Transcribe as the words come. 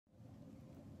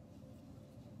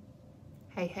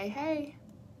Hey,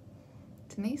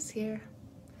 Denise here.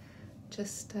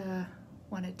 Just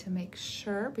wanted to make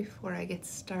sure before I get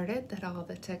started that all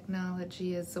the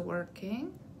technology is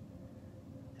working.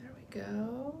 There we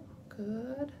go,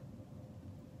 good.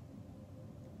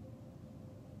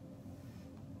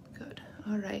 Good,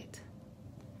 all right.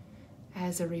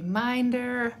 As a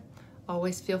reminder,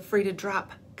 always feel free to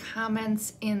drop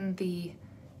comments in the,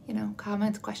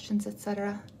 comments, questions,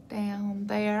 etc. down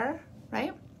there,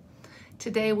 right?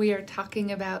 Today we are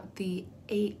talking about the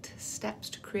 8 steps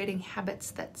to creating habits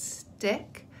that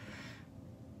stick,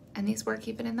 and these work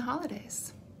even in the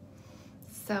holidays.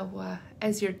 So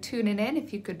as you're tuning in,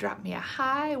 if you could drop me a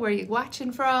hi, where are you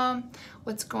watching from?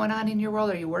 What's going on in your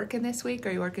world? Are you working this week?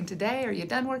 Are you working today? Are you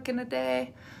done working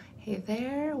today? Hey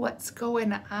there, what's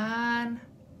going on?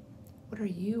 What are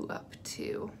you up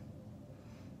to?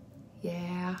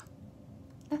 Yeah,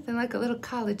 nothing like a little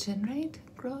collagen, right?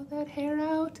 Grow that hair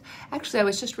out. Actually, I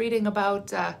was just reading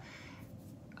about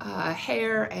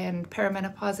hair and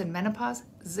perimenopause and menopause,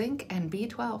 zinc and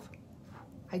B12.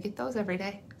 I get those every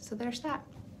day, so there's that.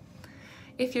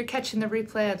 If you're catching the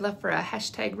replay, I'd love for a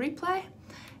hashtag replay.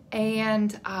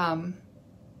 And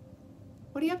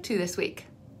what are you up to this week?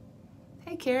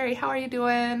 Hey, Carrie, how are you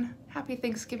doing? Happy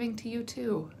Thanksgiving to you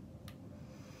too.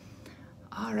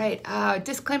 All right,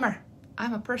 disclaimer.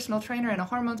 I'm a personal trainer and a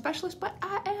hormone specialist, but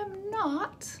I am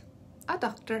not a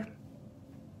doctor.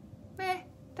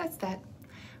 That's that.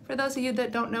 For those of you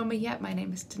that don't know me yet, my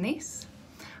name is Denise.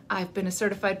 I've been a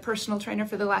certified personal trainer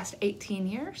for the last 18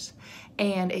 years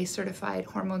and a certified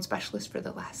hormone specialist for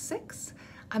the last 6.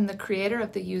 I'm the creator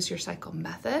of the Use Your Cycle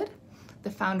method, the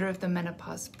founder of the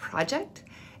Menopause Project,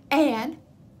 and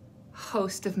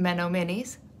host of Meno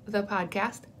Minis, the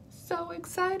podcast. So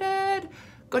excited!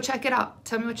 Go check it out.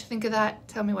 Tell me what you think of that.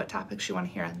 Tell me what topics you want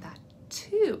to hear on that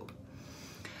too.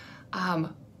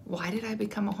 Why did I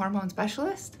become a hormone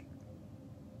specialist?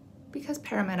 Because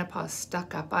perimenopause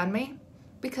stuck up on me.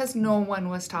 Because no one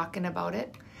was talking about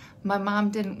it. My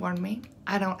mom didn't warn me.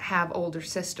 I don't have older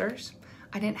sisters.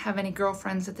 I didn't have any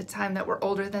girlfriends at the time that were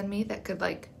older than me that could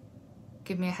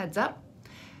give me a heads up.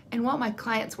 And while my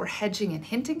clients were hedging and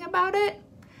hinting about it,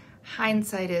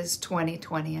 hindsight is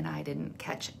 20/20, and I didn't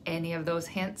catch any of those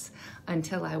hints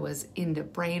until I was into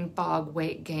brain fog,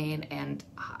 weight gain, and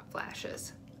hot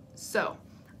flashes. So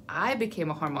I became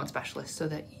a hormone specialist so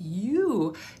that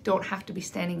you don't have to be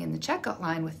standing in the checkout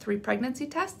line with 3 pregnancy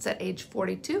tests at age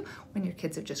 42 when your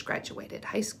kids have just graduated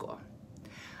high school.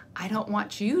 I don't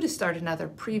want you to start another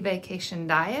pre-vacation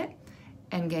diet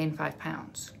and gain 5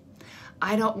 pounds.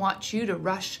 I don't want you to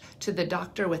rush to the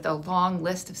doctor with a long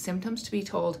list of symptoms to be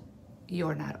told,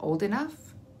 you're not old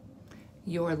enough,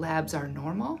 your labs are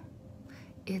normal,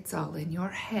 it's all in your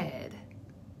head.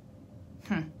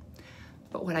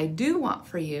 But what I do want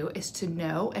for you is to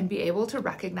know and be able to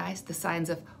recognize the signs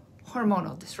of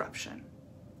hormonal disruption.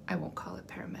 I won't call it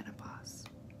perimenopause,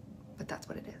 but that's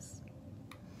what it is.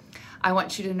 I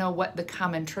want you to know what the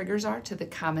common triggers are to the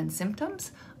common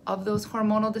symptoms of those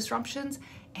hormonal disruptions,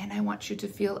 and I want you to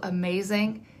feel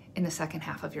amazing in the second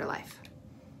half of your life.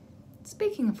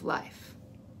 Speaking of life,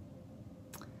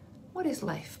 what is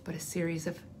life but a series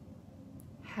of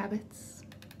habits?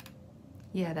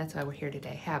 Yeah, that's why we're here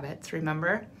today, habits,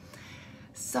 remember?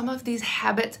 Some of these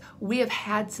habits we have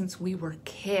had since we were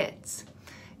kids.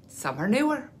 Some are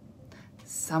newer,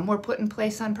 some were put in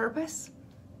place on purpose,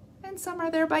 and some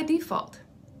are there by default.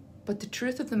 But the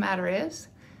truth of the matter is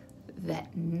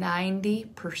that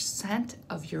 90%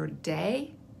 of your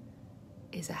day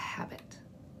is a habit.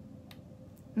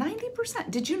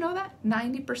 90%. Did you know that?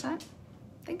 90%?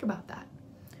 Think about that.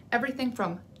 Everything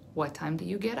from what time do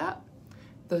you get up?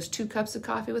 Those 2 cups of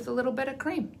coffee with a little bit of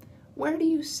cream. Where do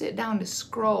you sit down to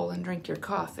scroll and drink your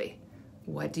coffee?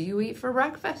 What do you eat for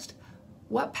breakfast?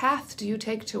 What path do you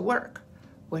take to work?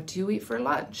 What do you eat for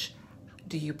lunch?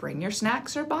 Do you bring your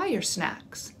snacks or buy your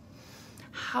snacks?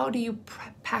 How do you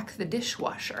pack the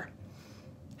dishwasher?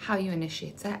 How you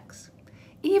initiate sex?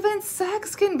 Even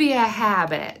sex can be a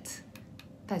habit.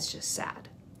 That's just sad.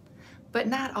 But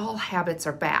not all habits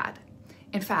are bad.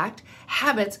 In fact,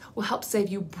 habits will help save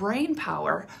you brain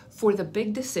power for the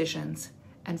big decisions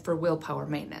and for willpower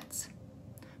maintenance.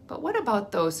 But what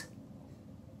about those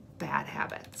bad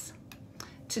habits?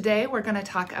 Today, we're going to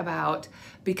talk about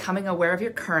becoming aware of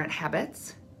your current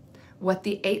habits, what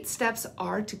the 8 steps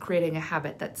are to creating a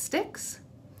habit that sticks,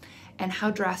 and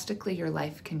how drastically your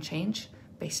life can change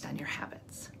based on your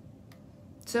habits.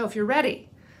 So if you're ready,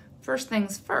 first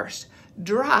things first,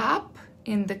 drop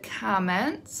in the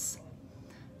comments,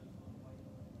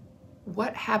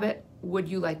 what habit would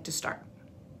you like to start?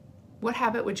 What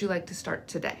habit would you like to start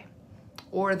today?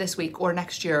 or this week or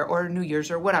next year or New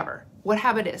Year's or whatever? What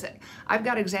habit is it? I've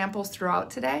got examples throughout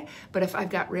today, but if I've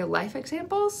got real life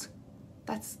examples,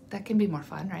 that can be more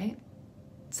fun, right?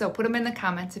 So put them in the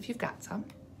comments if you've got some.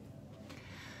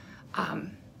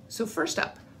 So first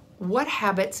up, what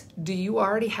habits do you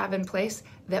already have in place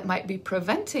that might be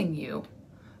preventing you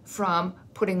from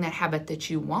putting that habit that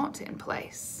you want in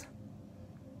place?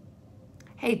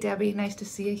 Hey Debbie, nice to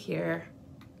see you here.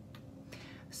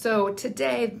 So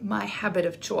today, my habit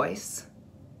of choice,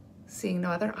 seeing no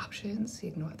other options.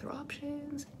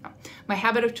 No. My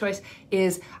habit of choice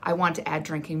is I want to add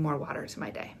drinking more water to my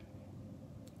day.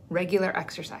 Regular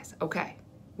exercise. Okay,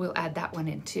 we'll add that one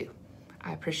in too.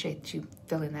 I appreciate you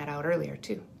filling that out earlier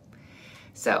too.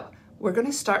 So we're going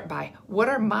to start by what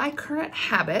are my current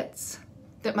habits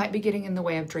that might be getting in the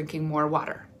way of drinking more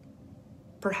water?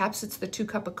 Perhaps it's the 2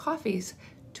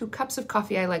 cups of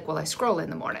coffee I like while I scroll in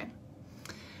the morning.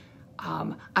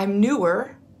 I'm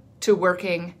newer to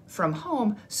working from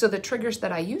home, so the triggers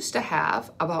that I used to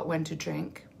have about when to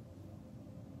drink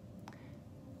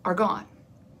are gone.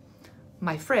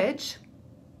 My fridge,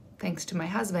 thanks to my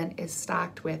husband, is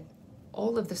stocked with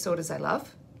all of the sodas I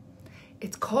love.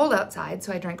 It's cold outside,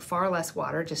 so I drink far less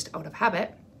water just out of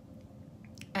habit,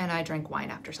 and I drink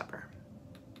wine after supper.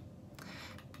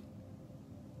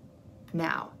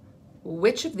 Now,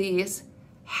 which of these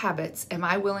habits am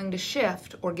I willing to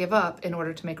shift or give up in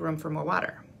order to make room for more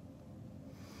water?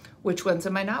 Which ones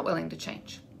am I not willing to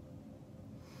change?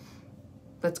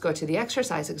 Let's go to the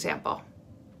exercise example.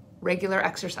 Regular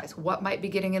exercise. What might be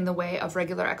getting in the way of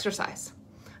regular exercise?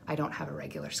 I don't have a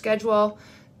regular schedule.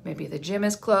 Maybe the gym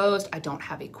is closed. I don't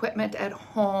have equipment at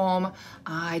home.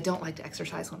 I don't like to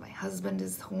exercise when my husband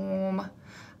is home.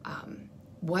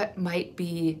 What might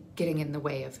be getting in the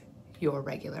way of your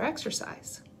regular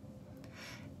exercise?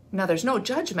 Now, there's no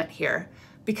judgment here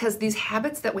because these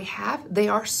habits that we have, they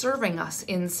are serving us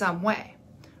in some way,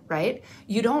 right?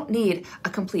 You don't need a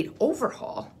complete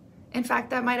overhaul. In fact,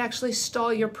 that might actually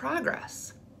stall your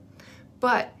progress.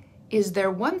 But is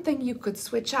there one thing you could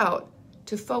switch out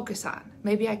to focus on?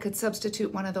 Maybe I could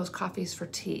substitute one of those coffees for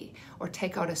tea or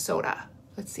take out a soda.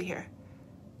 Let's see here.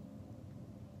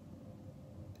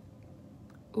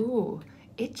 Ooh,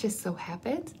 it just so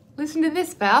happens. Listen to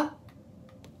this, Val.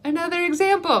 Another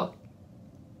example.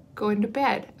 Going to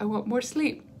bed. I want more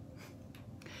sleep.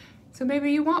 So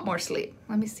maybe you want more sleep.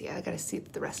 Let me see. I gotta see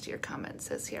what the rest of your comment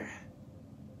says here.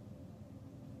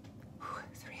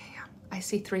 3 a.m. I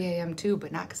see 3 a.m. too,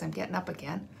 but not because I'm getting up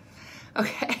again.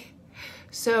 Okay.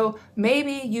 So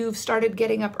maybe you've started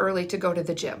getting up early to go to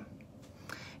the gym.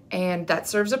 And that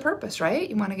serves a purpose, right?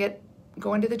 You want to get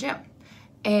going to the gym.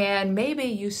 And maybe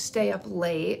you stay up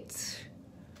late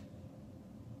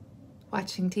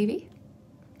watching TV.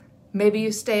 Maybe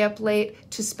you stay up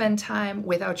late to spend time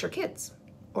without your kids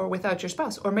or without your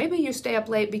spouse. Or maybe you stay up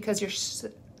late because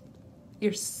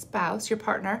your spouse, your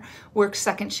partner, works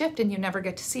second shift and you never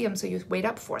get to see them, so you wait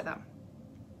up for them,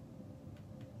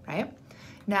 right?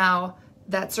 Now,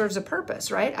 that serves a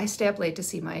purpose, right? I stay up late to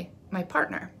see my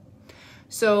partner.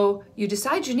 So you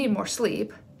decide you need more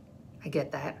sleep. I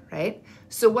get that, right?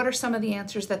 So what are some of the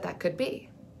answers that could be?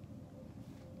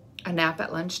 A nap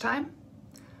at lunchtime?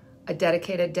 A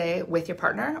dedicated day with your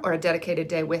partner or a dedicated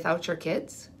day without your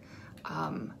kids?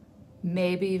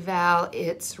 Maybe, Val,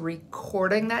 it's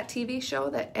recording that TV show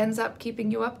that ends up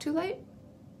keeping you up too late?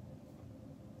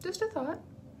 Just a thought.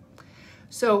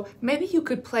 So maybe you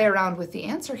could play around with the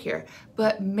answer here,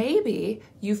 but maybe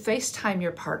you FaceTime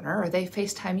your partner or they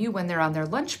FaceTime you when they're on their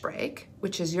lunch break,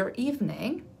 which is your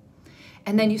evening,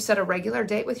 and then you set a regular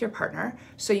date with your partner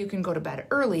so you can go to bed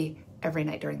early every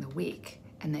night during the week,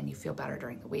 and then you feel better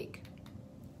during the week.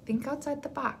 Think outside the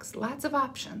box, lots of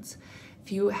options.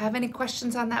 If you have any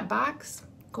questions on that box,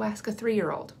 go ask a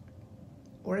 3-year-old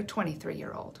or a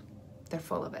 23-year-old. They're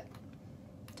full of it.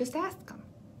 Just ask them.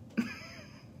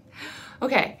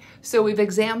 Okay, so we've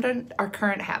examined our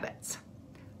current habits.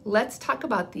 Let's talk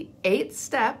about the 8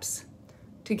 steps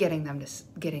to getting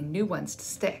new ones to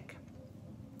stick.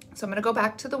 So I'm gonna go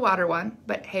back to the water one,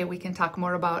 but hey, we can talk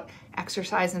more about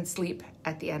exercise and sleep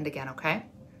at the end again, okay?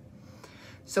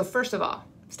 So first of all,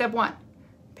 step 1,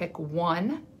 pick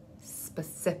one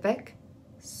specific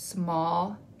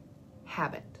small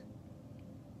habit.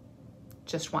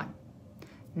 Just one.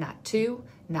 Not 2,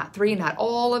 not 3, not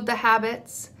all of the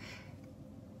habits.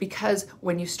 Because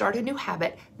when you start a new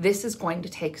habit, this is going to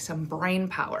take some brain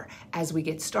power as we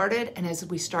get started and as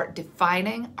we start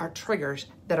defining our triggers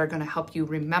that are going to help you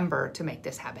remember to make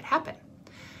this habit happen.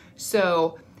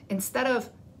 So instead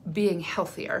of being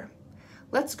healthier,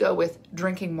 let's go with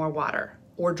drinking more water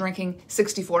or drinking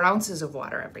 64 ounces of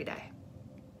water every day.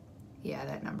 Yeah,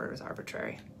 that number is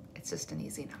arbitrary. It's just an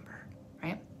easy number,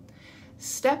 right?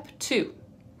 Step 2,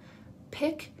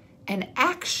 pick an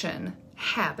action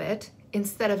habit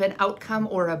instead of an outcome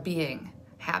or a being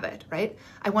habit, right?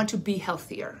 I want to be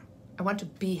healthier. I want to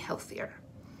be healthier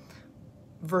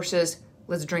versus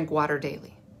let's drink water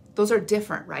daily. Those are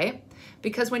different, right?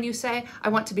 Because when you say, I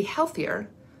want to be healthier,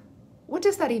 what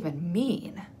does that even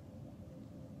mean?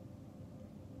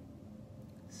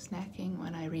 Snacking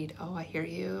when I read. Oh, I hear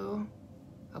you.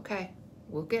 Okay,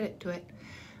 we'll get to it.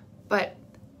 But,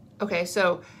 okay,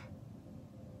 so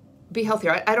be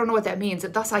healthier. I don't know what that means.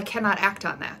 Thus, I cannot act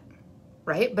on that,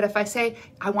 right? But if I say,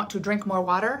 I want to drink more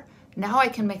water, now I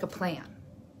can make a plan.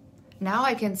 Now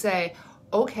I can say,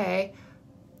 okay,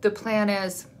 the plan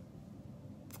is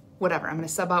whatever. I'm going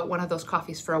to sub out one of those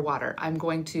coffees for a water. I'm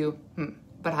going to,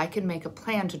 but I can make a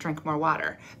plan to drink more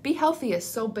water. Be healthy is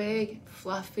so big and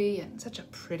fluffy and such a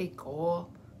pretty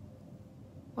goal.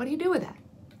 What do you do with that?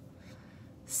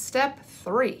 Step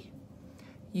 3,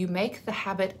 you make the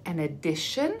habit an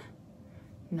addition,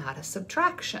 not a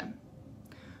subtraction.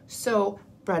 So,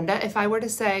 Brenda, if I were to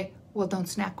say, well, don't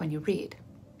snack when you read,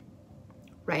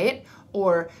 right?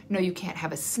 Or, no, you can't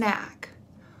have a snack.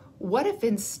 What if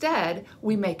instead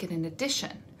we make it an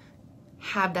addition?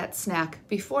 Have that snack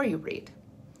before you read.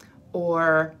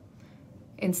 Or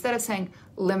instead of saying,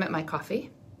 limit my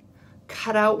coffee,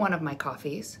 cut out one of my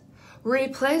coffees,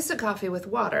 replace the coffee with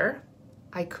water,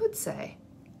 I could say,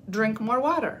 drink more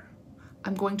water.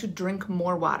 I'm going to drink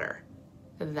more water.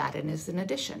 That is an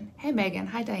addition. Hey, Megan.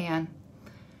 Hi, Diane.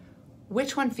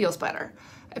 Which one feels better?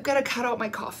 I've got to cut out my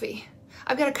coffee.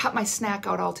 I've got to cut my snack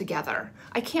out altogether.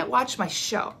 I can't watch my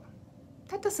show.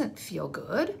 That doesn't feel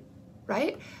good,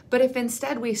 right? But if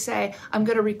instead we say, I'm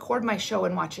going to record my show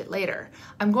and watch it later.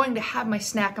 I'm going to have my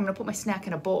snack. I'm going to put my snack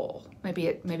in a bowl. Maybe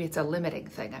it's a limiting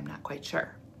thing. I'm not quite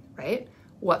sure, right?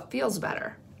 What feels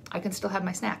better? I can still have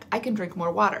my snack. I can drink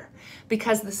more water.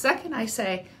 Because the second I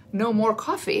say, no more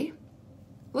coffee,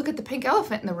 look at the pink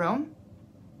elephant in the room.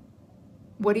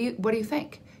 What do you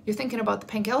think? You're thinking about the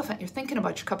pink elephant. You're thinking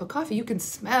about your cup of coffee. You can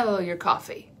smell your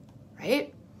coffee,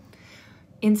 right?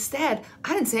 Instead,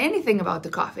 I didn't say anything about the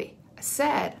coffee. I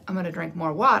said, I'm going to drink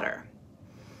more water.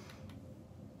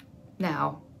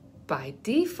 Now, by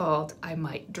default, I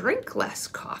might drink less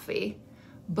coffee,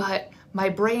 but my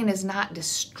brain is not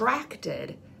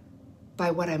distracted by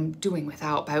what I'm doing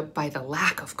by the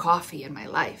lack of coffee in my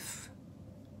life,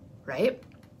 right?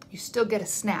 You still get a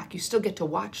snack. You still get to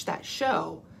watch that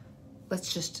show.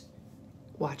 Let's just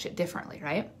watch it differently,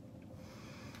 right?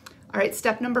 All right,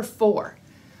 step number 4.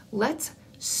 Let's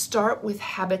start with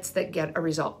habits that get a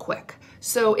result quick.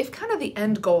 So if kind of the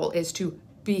end goal is to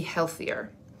be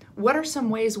healthier, what are some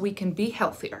ways we can be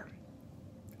healthier?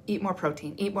 Eat more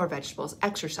protein, eat more vegetables,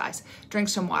 exercise, drink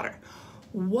some water.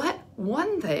 What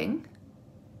one thing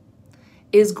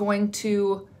is going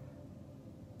to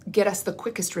get us the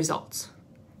quickest results?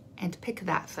 And pick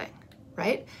that thing,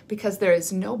 right? Because there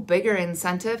is no bigger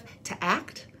incentive to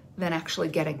act than actually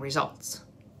getting results,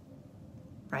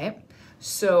 right?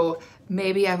 So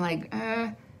maybe I'm like,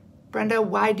 Brenda,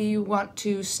 why do you want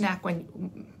to snack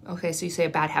when, okay, so you say a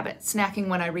bad habit. Snacking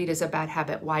when I read is a bad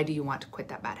habit. Why do you want to quit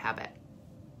that bad habit?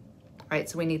 Right,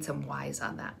 so we need some whys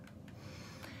on that.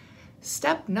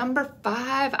 Step number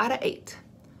 5 out of 8,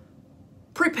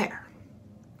 prepare.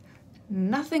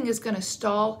 Nothing is gonna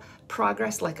stall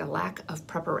progress like a lack of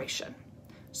preparation.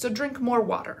 So drink more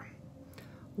water.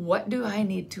 What do I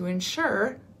need to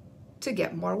ensure to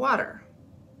get more water?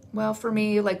 Well, for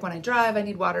me, like when I drive, I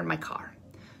need water in my car.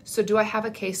 So do I have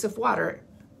a case of water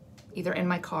either in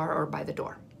my car or by the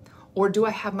door? Or do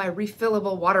I have my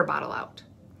refillable water bottle out?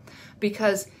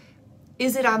 Because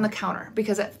is it on the counter?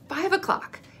 Because at 5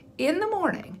 o'clock in the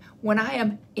morning, when I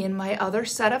am in my other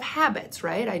set of habits,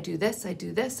 right? I do this, I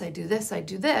do this, I do this, I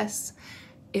do this.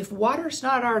 If water's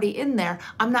not already in there,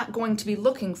 I'm not going to be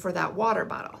looking for that water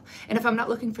bottle. And if I'm not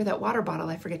looking for that water bottle,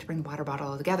 I forget to bring the water bottle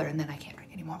all together and then I can't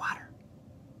drink any more water,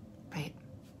 right?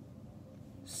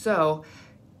 So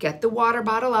get the water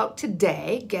bottle out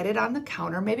today, get it on the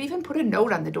counter, maybe even put a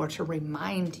note on the door to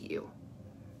remind you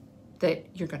that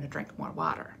you're gonna drink more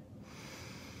water.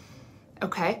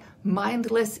 Okay,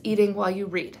 mindless eating while you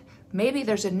read. Maybe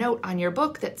there's a note on your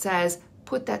book that says,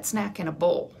 put that snack in a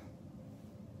bowl.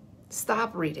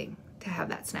 Stop reading to have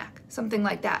that snack, something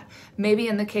like that. Maybe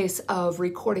in the case of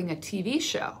recording a TV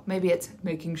show, maybe it's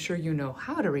making sure you know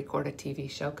how to record a TV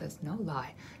show, because no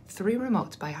lie, 3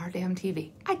 remotes by our damn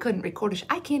TV. I couldn't record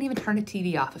I can't even turn a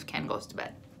TV off if Ken goes to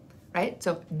bed, right?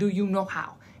 So do you know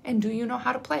how? And do you know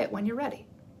how to play it when you're ready,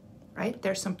 right?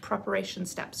 There's some preparation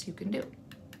steps you can do.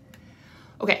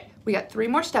 Okay, we got 3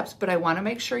 more steps, but I want to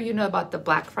make sure you know about the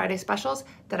Black Friday specials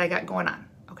that I got going on.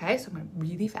 Okay, so I'm going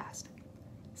really fast.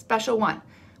 Special 1,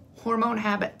 Hormone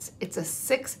Habits. It's a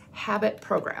 6-habit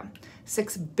program,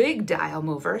 6 big dial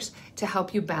movers to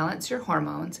help you balance your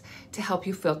hormones, to help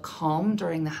you feel calm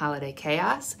during the holiday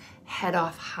chaos, head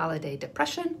off holiday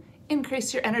depression,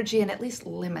 increase your energy, and at least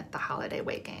limit the holiday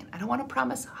weight gain. I don't want to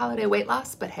promise holiday weight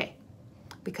loss, but hey,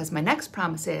 because my next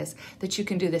promise is that you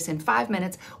can do this in 5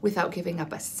 minutes without giving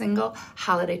up a single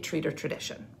holiday treat or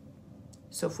tradition.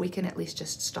 So if we can at least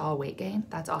just stall weight gain,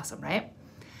 that's awesome, right?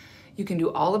 You can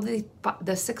do all of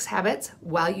the 6 habits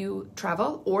while you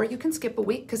travel, or you can skip a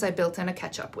week because I built in a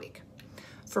catch-up week.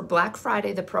 For Black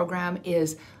Friday, the program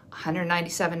is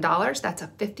 $197. That's a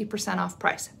 50% off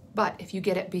price. But if you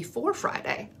get it before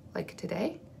Friday, like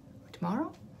today or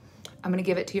tomorrow, I'm gonna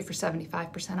give it to you for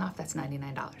 75% off. That's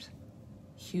 $99.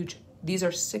 Huge. These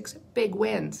are 6 big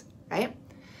wins, right?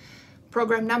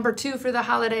 Program number 2 for the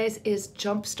holidays is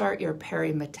Jumpstart Your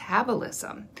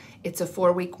Perimetabolism. It's a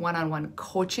 4-week one-on-one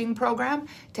coaching program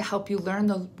to help you learn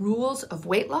the rules of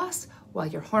weight loss while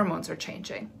your hormones are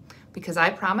changing. Because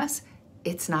I promise,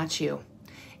 it's not you.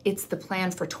 It's the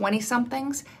plan for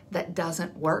 20-somethings that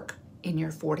doesn't work in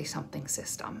your 40-something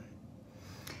system.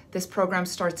 This program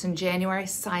starts in January.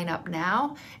 Sign up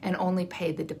now and only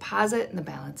pay the deposit, and the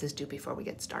balance is due before we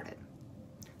get started.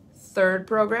 3rd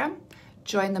program,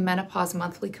 join the Menopause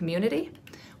Monthly community,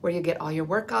 where you get all your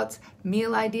workouts,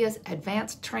 meal ideas,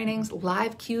 advanced trainings,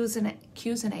 live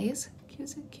Q&As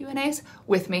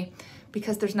with me,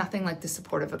 because there's nothing like the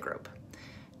support of a group.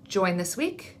 Join this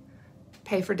week,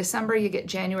 pay for December, you get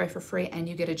January for free, and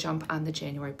you get a jump on the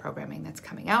January programming that's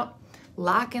coming out.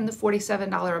 Lock in the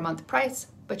 $47 a month price,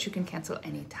 but you can cancel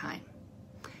anytime.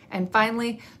 And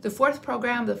finally, the 4th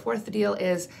program, the 4th deal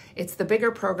is, it's the bigger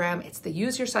program. It's the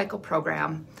Use Your Cycle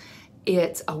program.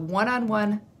 It's a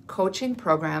one-on-one coaching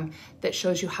program that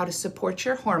shows you how to support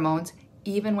your hormones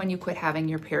even when you quit having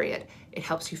your period. It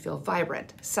helps you feel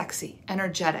vibrant, sexy,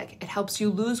 energetic. It helps you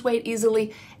lose weight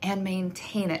easily and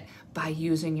maintain it by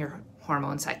using your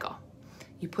hormone cycle.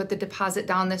 You put the deposit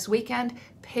down this weekend,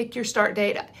 pick your start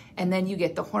date, and then you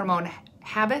get the Hormone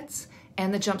Habits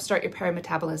and the Jumpstart Your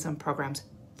Perimetabolism programs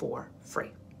for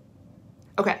free.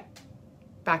 Okay,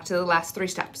 back to the last 3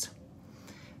 steps.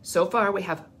 So far, we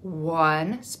have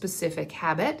 1 specific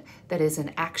habit that is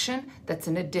an action, that's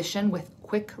an addition with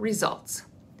quick results.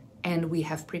 And we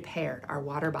have prepared. Our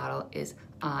water bottle is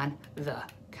on the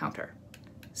counter.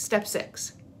 Step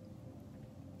 6,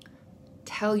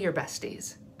 tell your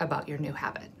besties about your new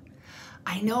habit.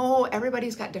 I know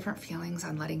everybody's got different feelings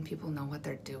on letting people know what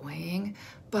they're doing,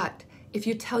 but if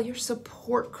you tell your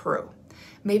support crew,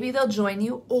 maybe they'll join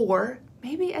you, or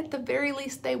maybe at the very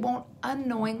least they won't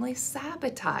unknowingly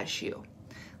sabotage you.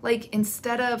 Like,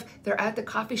 instead of they're at the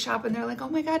coffee shop and they're like, oh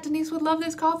my God, Denise would love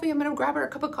this coffee, I'm gonna grab her a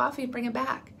cup of coffee and bring it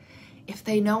back. If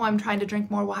they know I'm trying to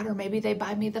drink more water, maybe they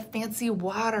buy me the fancy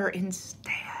water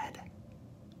instead,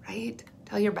 right?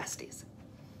 Tell your besties.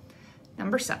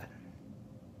 Number 7,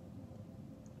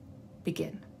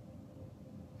 begin.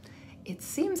 It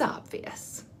seems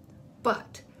obvious,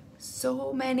 but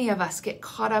so many of us get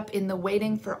caught up in the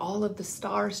waiting for all of the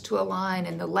stars to align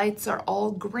and the lights are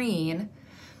all green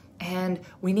and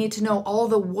we need to know all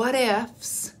the what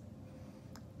ifs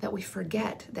that we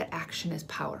forget that action is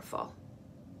powerful.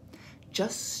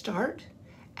 Just start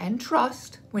and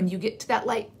trust when you get to that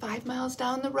light 5 miles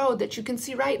down the road that you can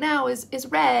see right now is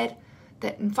red,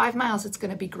 that in 5 miles it's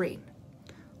going to be green,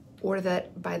 or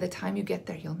that by the time you get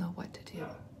there you'll know what to do.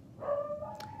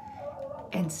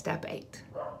 And step 8.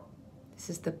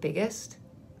 This is the biggest,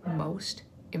 most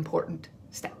important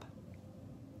step.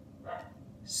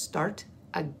 Start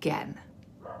again.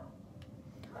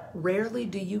 Rarely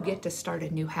do you get to start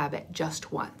a new habit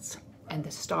just once, and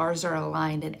the stars are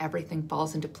aligned and everything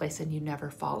falls into place and you never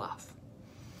fall off.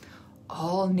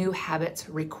 All new habits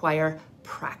require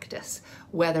practice,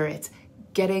 whether it's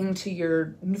getting to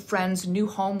your friend's new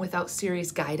home without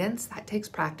serious guidance, that takes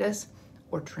practice,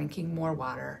 or drinking more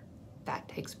water, that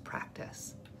takes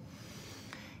practice.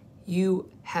 You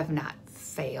have not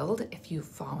failed if you've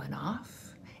fallen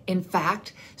off. In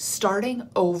fact, starting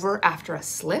over after a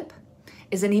slip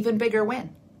is an even bigger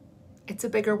win. It's a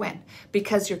bigger win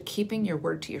because you're keeping your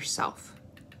word to yourself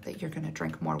that you're going to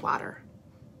drink more water,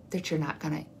 that you're not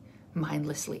going to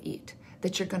mindlessly eat,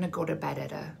 that you're going to go to bed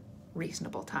at a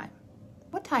reasonable time.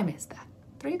 What time is that?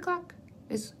 3 o'clock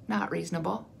is not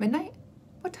reasonable. Midnight?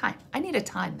 What time? I need a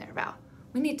time there, Val.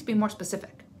 We need to be more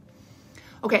specific.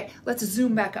 Okay, let's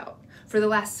zoom back out. For the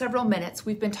last several minutes,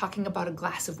 we've been talking about a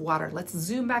glass of water. Let's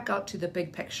zoom back out to the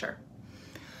big picture.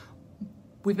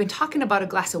 we've been talking about a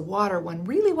glass of water when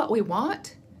really what we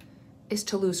want is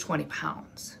to lose 20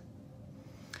 pounds.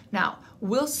 Now,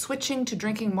 will switching to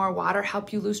drinking more water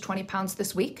help you lose 20 pounds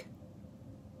this week?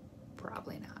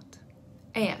 Probably not.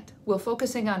 And will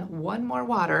focusing on one more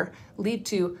water lead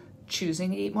to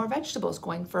choosing to eat more vegetables,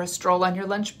 going for a stroll on your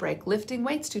lunch break, lifting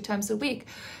weights 2 times a week,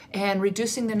 and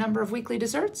reducing the number of weekly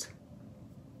desserts?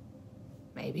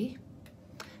 Maybe.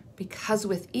 Because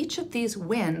with each of these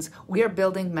wins, we are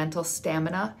building mental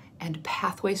stamina and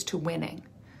pathways to winning.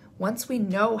 Once we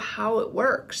know how it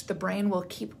works, the brain will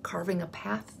keep carving a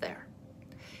path there.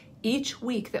 Each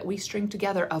week that we string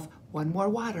together of one more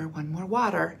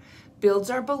water, builds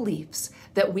our beliefs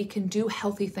that we can do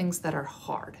healthy things that are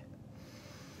hard.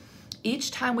 Each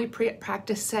time we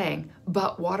practice saying,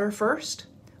 but water first,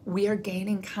 we are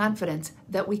gaining confidence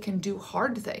that we can do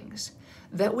hard things,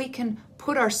 that we can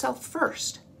put ourselves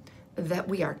first, that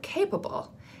we are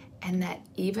capable, and that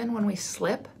even when we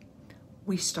slip,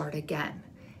 we start again,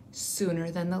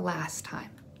 sooner than the last time.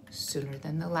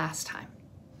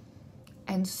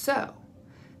 And so,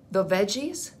 the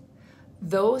veggies,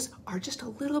 those are just a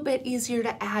little bit easier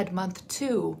to add month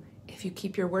 2 if you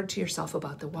keep your word to yourself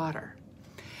about the water.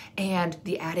 And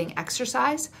the adding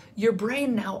exercise, your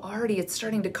brain now already, it's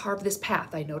starting to carve this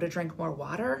path. I know to drink more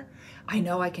water. I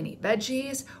know I can eat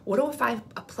veggies. What if I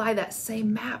apply that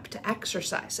same map to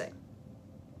exercising,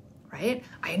 right?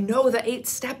 I know the 8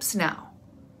 steps now.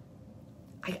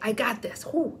 I got this.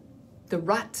 Ooh, the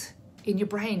rut in your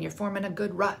brain, you're forming a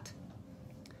good rut,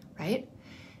 right?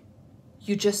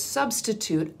 You just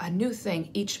substitute a new thing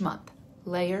each month,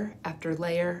 layer after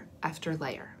layer after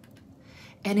layer.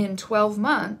 And in 12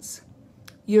 months,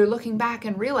 you're looking back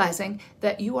and realizing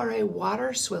that you are a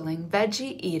water-swilling,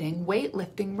 veggie-eating,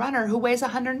 weightlifting runner who weighs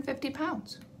 150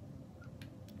 pounds.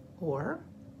 Or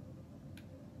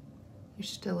you're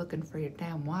still looking for your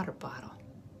damn water bottle.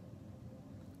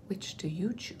 Which do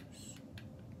you choose?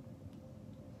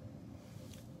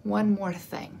 One more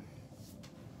thing.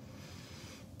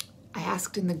 I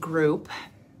asked in the group,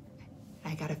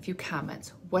 I got a few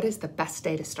comments, what is the best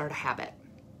day to start a habit?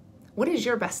 What is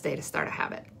your best day to start a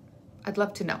habit? I'd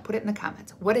love to know. Put it in the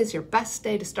comments. What is your best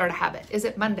day to start a habit? Is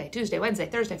it Monday, Tuesday, Wednesday,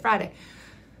 Thursday, Friday,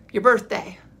 your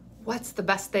birthday? What's the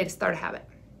best day to start a habit?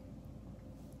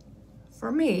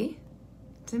 For me,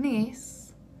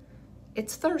 Denise,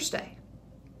 it's Thursday.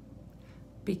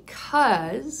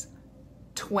 Because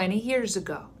 20 years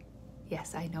ago,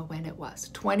 yes, I know when it was,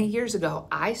 20 years ago,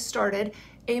 I started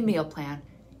a meal plan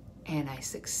and I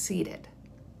succeeded.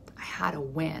 I had a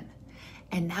win.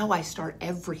 And now I start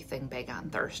everything big on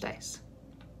Thursdays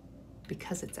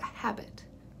because it's a habit,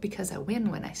 because I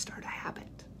win when I start a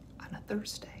habit on a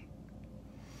Thursday.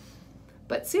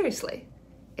 But seriously,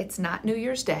 it's not New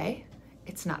Year's Day,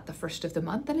 it's not the first of the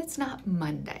month, and it's not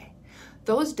Monday.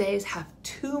 Those days have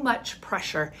too much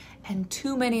pressure and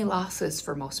too many losses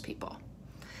for most people.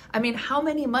 I mean, how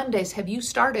many Mondays have you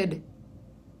started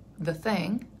the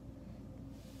thing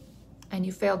and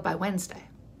you failed by Wednesday?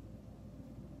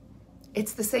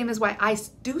 It's the same as why I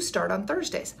do start on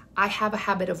Thursdays. I have a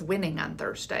habit of winning on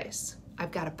Thursdays.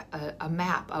 I've got a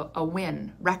map, a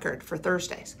win record for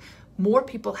Thursdays. More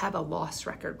people have a loss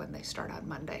record when they start on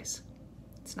Mondays.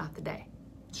 It's not the day.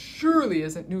 It surely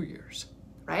isn't New Year's,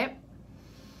 right?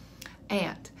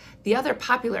 And the other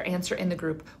popular answer in the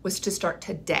group was to start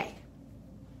today.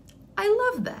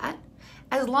 I love that,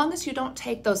 as long as you don't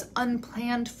take those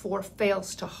unplanned for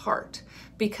fails to heart,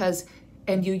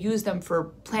 and you use them for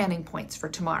planning points for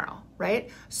tomorrow,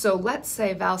 right? So let's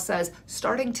say Val says,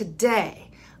 starting today,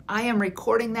 I am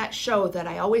recording that show that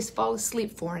I always fall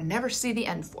asleep for and never see the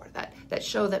end for, that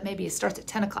show that maybe it starts at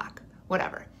 10 o'clock,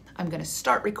 whatever. I'm gonna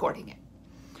start recording it.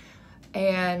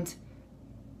 And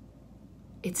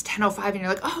it's 10:05 and you're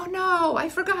like, oh no, I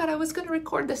forgot I was gonna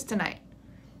record this tonight.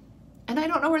 And I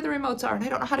don't know where the remotes are and I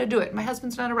don't know how to do it. My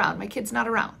husband's not around, my kid's not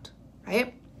around,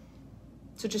 right?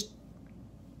 So just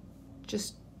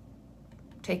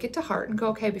take it to heart and go,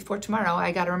 okay, before tomorrow,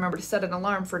 I got to remember to set an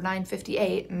alarm for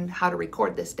 9:58 and how to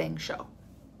record this dang show,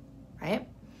 right?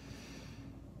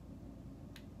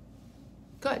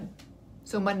 Good.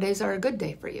 So Mondays are a good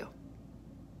day for you.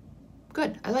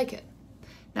 Good, I like it.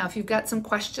 Now, if you've got some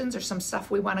questions or some stuff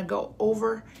we want to go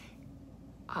over,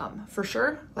 for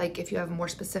sure, like if you have more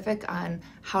specific on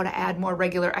how to add more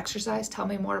regular exercise, tell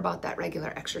me more about that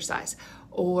regular exercise.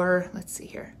 Or let's see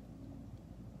here.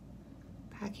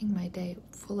 Packing my day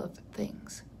full of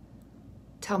things.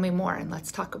 Tell me more and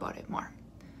let's talk about it more.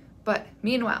 But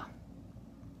meanwhile,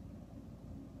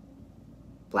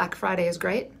 Black Friday is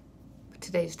great, but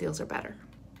today's deals are better,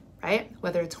 right?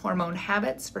 Whether it's Hormone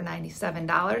Habits for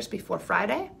 $97 before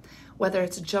Friday, whether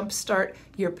it's jumpstart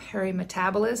your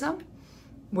perimetabolism,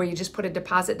 where you just put a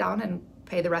deposit down and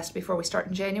pay the rest before we start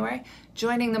in January,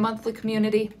 joining the monthly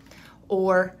community,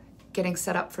 or getting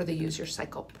set up for the Use Your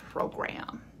Cycle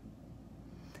program.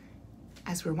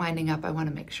 As we're winding up, I want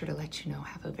to make sure to let you know,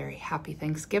 have a very happy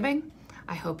Thanksgiving.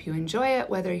 I hope you enjoy it,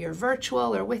 whether you're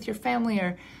virtual or with your family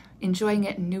or enjoying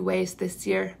it in new ways this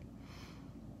year.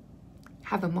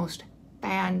 Have a most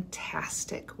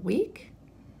fantastic week.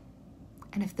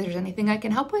 And if there's anything I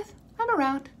can help with, I'm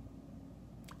around.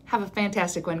 Have a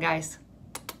fantastic one, guys.